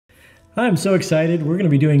I'm so excited. We're going to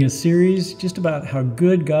be doing a series just about how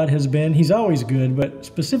good God has been. He's always good, but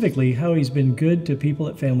specifically how He's been good to people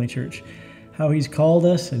at Family Church, how He's called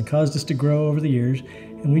us and caused us to grow over the years,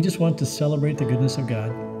 and we just want to celebrate the goodness of God.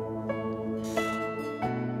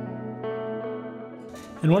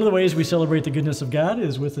 And one of the ways we celebrate the goodness of God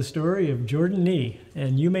is with the story of Jordan Nee.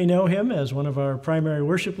 And you may know him as one of our primary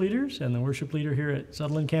worship leaders and the worship leader here at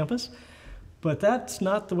Sutherland Campus. But that's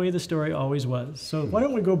not the way the story always was. So why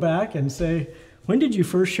don't we go back and say, when did you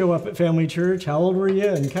first show up at Family Church? How old were you?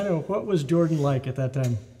 And kind of what was Jordan like at that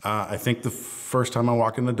time? I think the first time I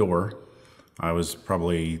walked in the door, I was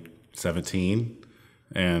probably 17.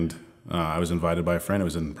 And I was invited by a friend. It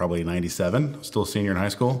was in probably 97, still a senior in high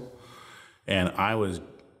school. And I was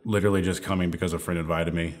literally just coming because a friend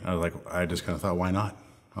invited me. I just kind of thought, why not?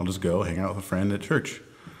 I'll just go hang out with a friend at church.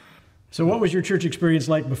 So what was your church experience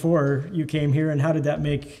like before you came here, and how did that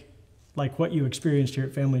make like what you experienced here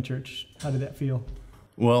at Family Church? How did that feel?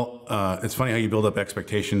 Well, it's funny how you build up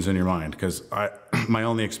expectations in your mind, because my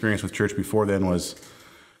only experience with church before then was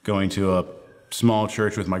going to a small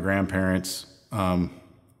church with my grandparents.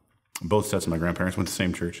 Both sets of my grandparents went to the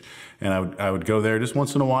same church, and I would go there just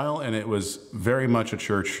once in a while, and it was very much a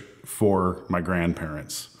church for my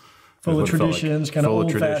grandparents. Full of traditions, like. Kind of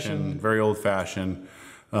old-fashioned. Very old-fashioned.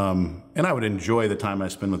 And I would enjoy the time I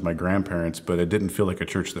spent with my grandparents, but it didn't feel like a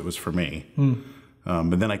church that was for me.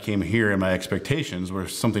 But then I came here, and my expectations were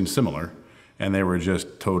something similar, and they were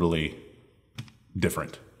just totally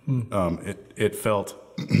different. It felt,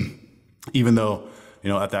 even though,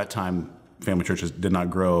 at that time, Family Churches did not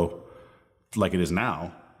grow like it is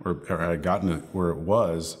now, or had gotten it where it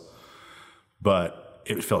was, but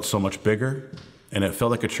it felt so much bigger, and it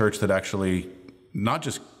felt like a church that actually not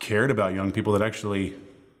just cared about young people, that actually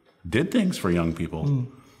did things for young people.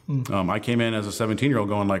 I came in as a 17-year-old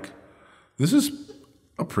going like, this is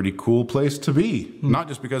a pretty cool place to be. Not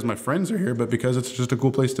just because my friends are here, but because it's just a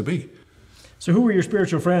cool place to be. So who were your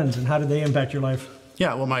spiritual friends, and how did they impact your life?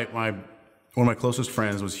 Yeah, well, one of my closest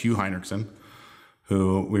friends was Hugh Heinrichsen,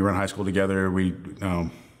 who we were in high school together. We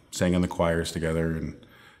sang in the choirs together,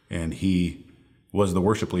 and he was the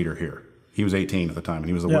worship leader here. He was 18 at the time, and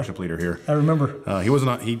he was the worship leader here. I remember.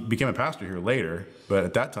 He became a pastor here later, but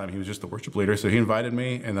at that time he was just the worship leader. So he invited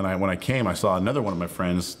me, and then when I came, I saw another one of my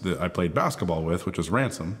friends that I played basketball with, which was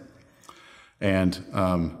Ransom, and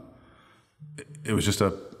it was just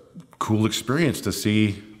a cool experience to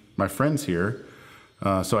see my friends here.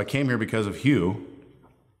 So I came here because of Hugh,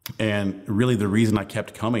 and really the reason I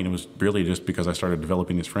kept coming was really just because I started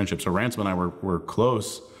developing these friendships. So Ransom and I were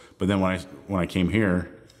close, but then when I came here,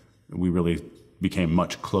 we really became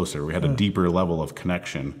much closer. We had a deeper level of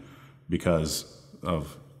connection because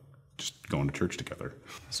of just going to church together.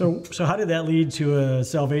 So how did that lead to a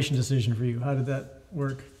salvation decision for you? How did that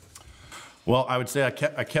work? Well, I would say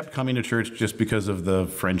I kept coming to church just because of the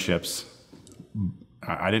friendships.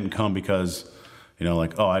 I didn't come because,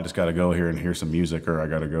 I just got to go here and hear some music, or I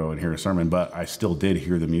got to go and hear a sermon. But I still did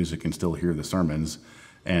hear the music and still hear the sermons.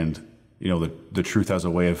 And, the truth has a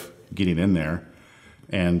way of getting in there.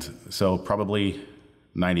 And so probably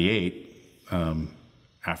 98,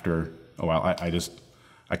 after a while,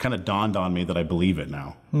 I kind of dawned on me that I believe it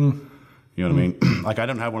now. You know what I mean? Like, I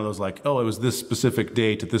don't have one of those like, it was this specific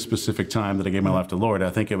date at this specific time that I gave my life to the Lord. I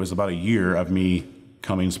think it was about a year of me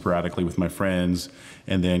coming sporadically with my friends,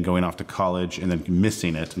 and then going off to college, and then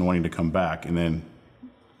missing it and wanting to come back, and then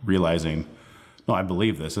realizing, no, I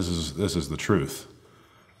believe this. This is the truth.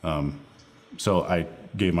 So I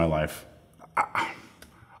gave my life.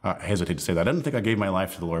 I hesitate to say that. I didn't think I gave my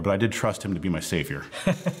life to the Lord, but I did trust Him to be my Savior.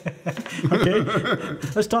 Okay,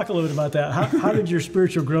 let's talk a little bit about that. How did your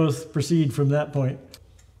spiritual growth proceed from that point?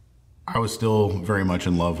 I was still very much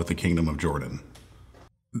in love with the kingdom of Jordan.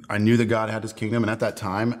 I knew that God had His kingdom, and at that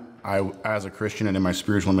time, as a Christian and in my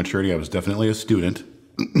spiritual maturity, I was definitely a student.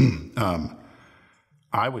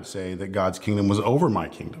 I would say that God's kingdom was over my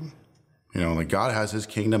kingdom. Like God has His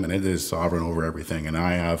kingdom, and it is sovereign over everything. And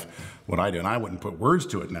I have what I do, and I wouldn't put words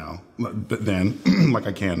to it now, but then, like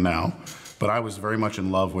I can now. But I was very much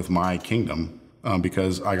in love with my kingdom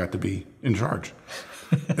because I got to be in charge.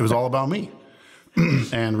 It was all about me.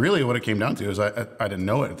 And really, what it came down to is I didn't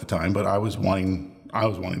know it at the time, but I was wanting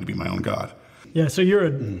to be my own God. Yeah. So you're a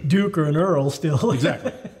duke or an earl still.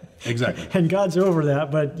 Exactly. And God's over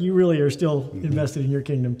that, but you really are still invested in your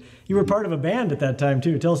kingdom. You were part of a band at that time,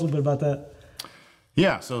 too. Tell us a little bit about that.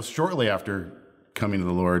 Yeah, so shortly after coming to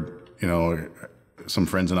the Lord, some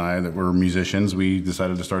friends and I that were musicians, we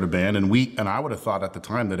decided to start a band. And I would have thought at the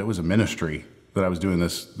time that it was a ministry that I was doing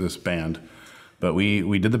this band. But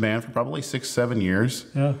we did the band for probably 6-7 years.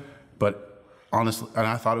 Yeah. But honestly, and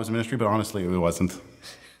I thought it was ministry, but honestly, it wasn't.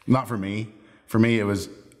 Not for me. For me, it was,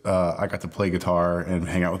 I got to play guitar and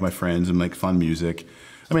hang out with my friends and make fun music.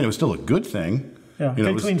 I mean, it was still a good thing. Yeah, you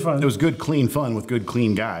know, good, clean fun. It was good, clean fun with good,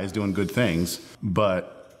 clean guys doing good things.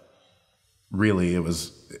 But really,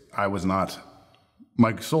 I was not,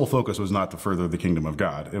 my sole focus was not to further the kingdom of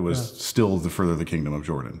God. It was still to further the kingdom of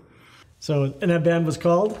Jordan. So, and that band was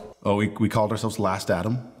called? Oh, we called ourselves Last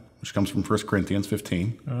Adam, which comes from 1 Corinthians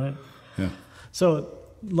 15. All right. Yeah. So,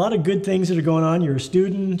 a lot of good things that are going on. You're a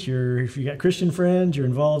student, if you got Christian friends, you're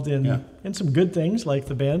involved in some good things like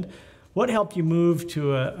the band. What helped you move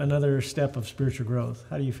to another step of spiritual growth?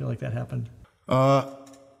 How do you feel like that happened?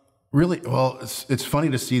 Really, well, it's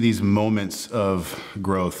funny to see these moments of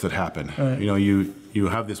growth that happen. Right. You know, you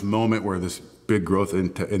have this moment where this big growth,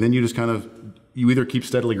 and then you just kind of, you either keep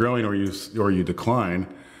steadily growing or you decline.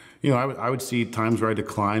 You know, I would see times where I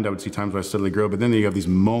declined, I would see times where I steadily grow, but then you have these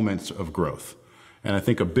moments of growth. And I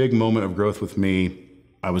think a big moment of growth with me,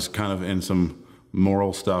 I was kind of in some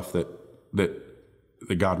moral stuff that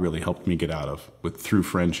God really helped me get out of through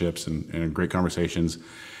friendships and great conversations.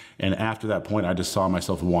 And after that point, I just saw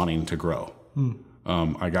myself wanting to grow.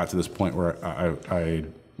 I got to this point where I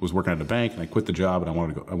was working at a bank and I quit the job and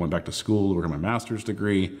I went back to school to work on my master's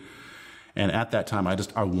degree. And at that time,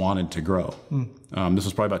 I wanted to grow. This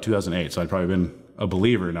was probably about 2008, so I'd probably been a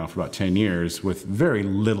believer now for about 10 years with very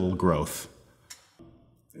little growth.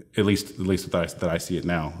 At least that I see it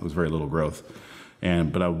now, it was very little growth.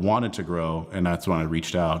 But I wanted to grow, and that's when I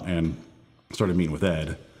reached out and started meeting with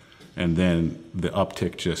Ed. And then the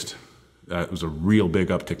uptick it was a real big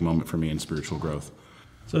uptick moment for me in spiritual growth.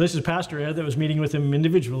 So this is Pastor Ed that was meeting with him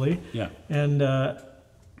individually. Yeah. And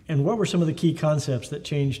what were some of the key concepts that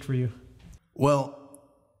changed for you? Well,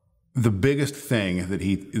 the biggest thing that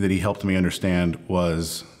he helped me understand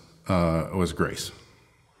was grace.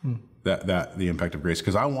 That the impact of grace,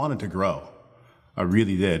 because I wanted to grow, I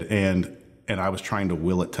really did, and I was trying to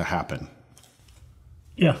will it to happen.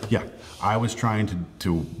 Yeah, I was trying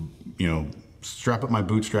to strap up my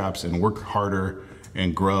bootstraps and work harder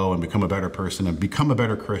and grow and become a better person and become a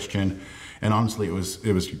better Christian. And honestly, it was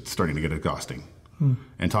starting to get exhausting.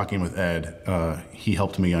 And talking with Ed, he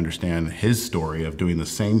helped me understand his story of doing the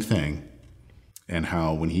same thing and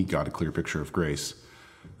how when he got a clear picture of grace,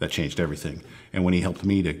 that changed everything. And when he helped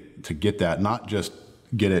me to get that, not just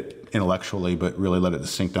get it intellectually, but really let it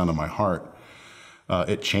sink down to my heart,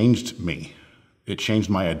 it changed me. It changed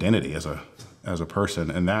my identity as a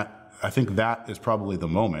person. And I think that is probably the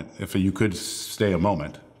moment, if you could say a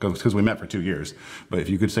moment, because we met for 2 years, but if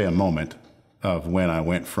you could say a moment of when I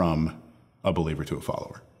went from a believer to a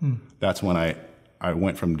follower. That's when I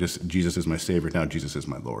went from just Jesus is my Savior, now Jesus is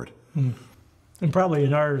my Lord. And probably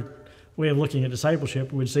in our way of looking at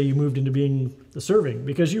discipleship, we would say you moved into being the serving,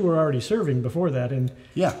 because you were already serving before that, and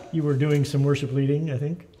you were doing some worship leading, I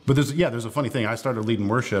think. But there's a funny thing. I started leading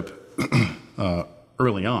worship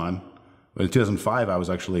early on. But in 2005, I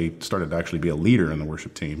started to actually be a leader in the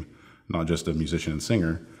worship team, not just a musician and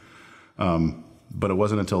singer. But it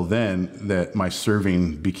wasn't until then that my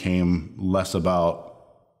serving became less about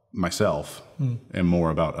myself and more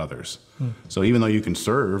about others. So even though you can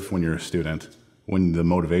serve when you're a student, when the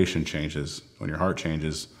motivation changes, when your heart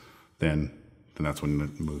changes, then that's when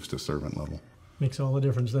it moves to servant level. Makes all the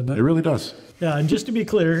difference, doesn't it? It really does. Yeah, and just to be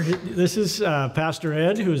clear, this is Pastor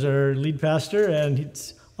Ed, who's our lead pastor, and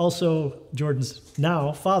he's also Jordan's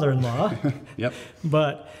now father-in-law. Yep.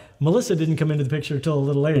 But Melissa didn't come into the picture until a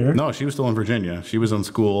little later. No, she was still in Virginia. She was in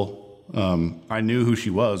school. I knew who she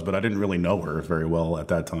was, but I didn't really know her very well at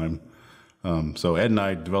that time. So Ed and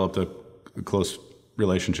I developed a close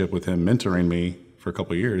relationship with him, mentoring me for a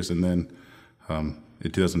couple of years. And then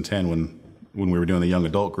in 2010, when we were doing the young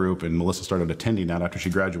adult group and Melissa started attending that after she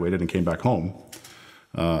graduated and came back home,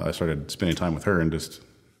 I started spending time with her, and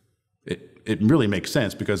it really makes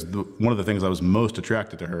sense, because one of the things I was most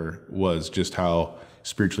attracted to her was just how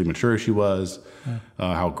spiritually mature she was,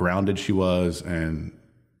 how grounded she was, and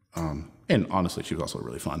honestly, she was also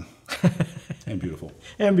really fun and beautiful.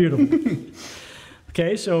 And beautiful.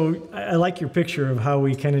 Okay, so I like your picture of how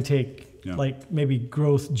we kind of take like maybe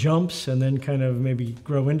growth jumps and then kind of maybe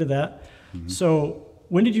grow into that. So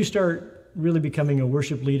when did you start really becoming a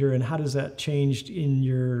worship leader, and how does that change in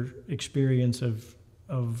your experience of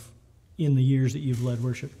in the years that you've led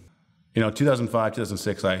worship? 2005,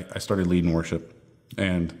 2006, I started leading worship,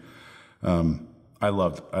 and I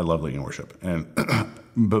loved leading worship. And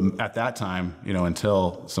but at that time,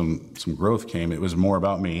 until some growth came, it was more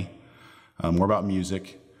about me, more about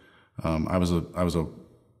music. I was a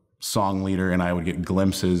song leader, and I would get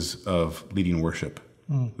glimpses of leading worship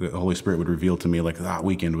The Holy Spirit would reveal to me like that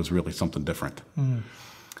weekend was really something different.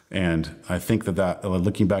 And I think that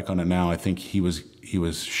looking back on it now, I think he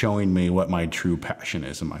was showing me what my true passion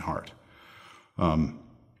is in my heart. And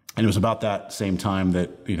it was about that same time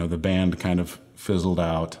that, the band kind of fizzled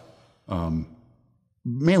out,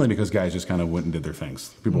 mainly because guys just kind of went and did their things.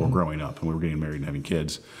 People were growing up and we were getting married and having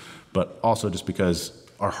kids, but also just because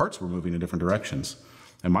our hearts were moving in different directions.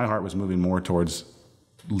 And my heart was moving more towards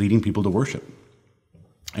leading people to worship.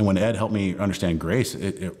 And when Ed helped me understand grace,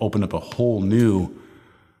 it opened up a whole new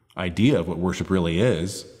idea of what worship really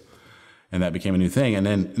is. And that became a new thing. And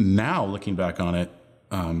then now looking back on it,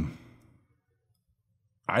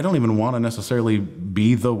 I don't even want to necessarily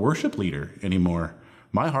be the worship leader anymore.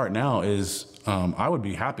 My heart now is, I would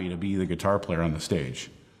be happy to be the guitar player on the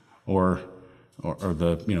stage or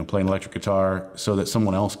the, playing electric guitar so that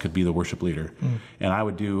someone else could be the worship leader. And I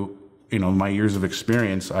would do, my years of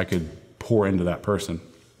experience, I could pour into that person.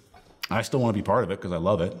 I still want to be part of it because I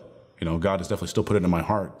love it. God has definitely still put it in my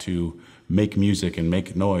heart to make music and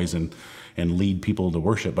make noise and lead people to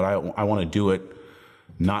worship. But I want to do it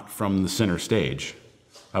not from the center stage.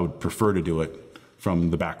 I would prefer to do it from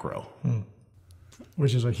the back row.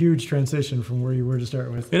 Which is a huge transition from where you were to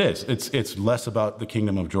start with. It is. It's less about the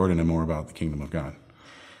kingdom of Jordan and more about the kingdom of God.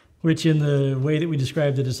 Which in the way that we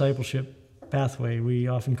describe the discipleship pathway, we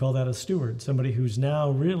often call that a steward, somebody who's now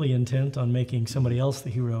really intent on making somebody else the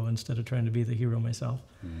hero instead of trying to be the hero myself.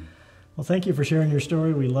 Well, thank you for sharing your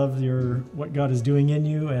story. We love what God is doing in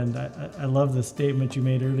you, and I love the statement you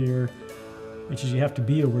made earlier, which is you have to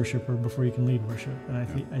be a worshiper before you can lead worship.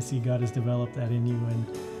 And I see God has developed that in you, and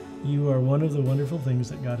you are one of the wonderful things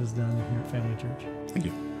that God has done here at Family Church. Thank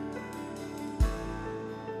you.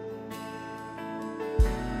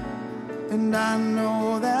 And I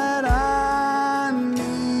know that I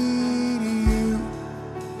need you.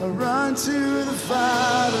 I run to the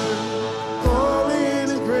Father.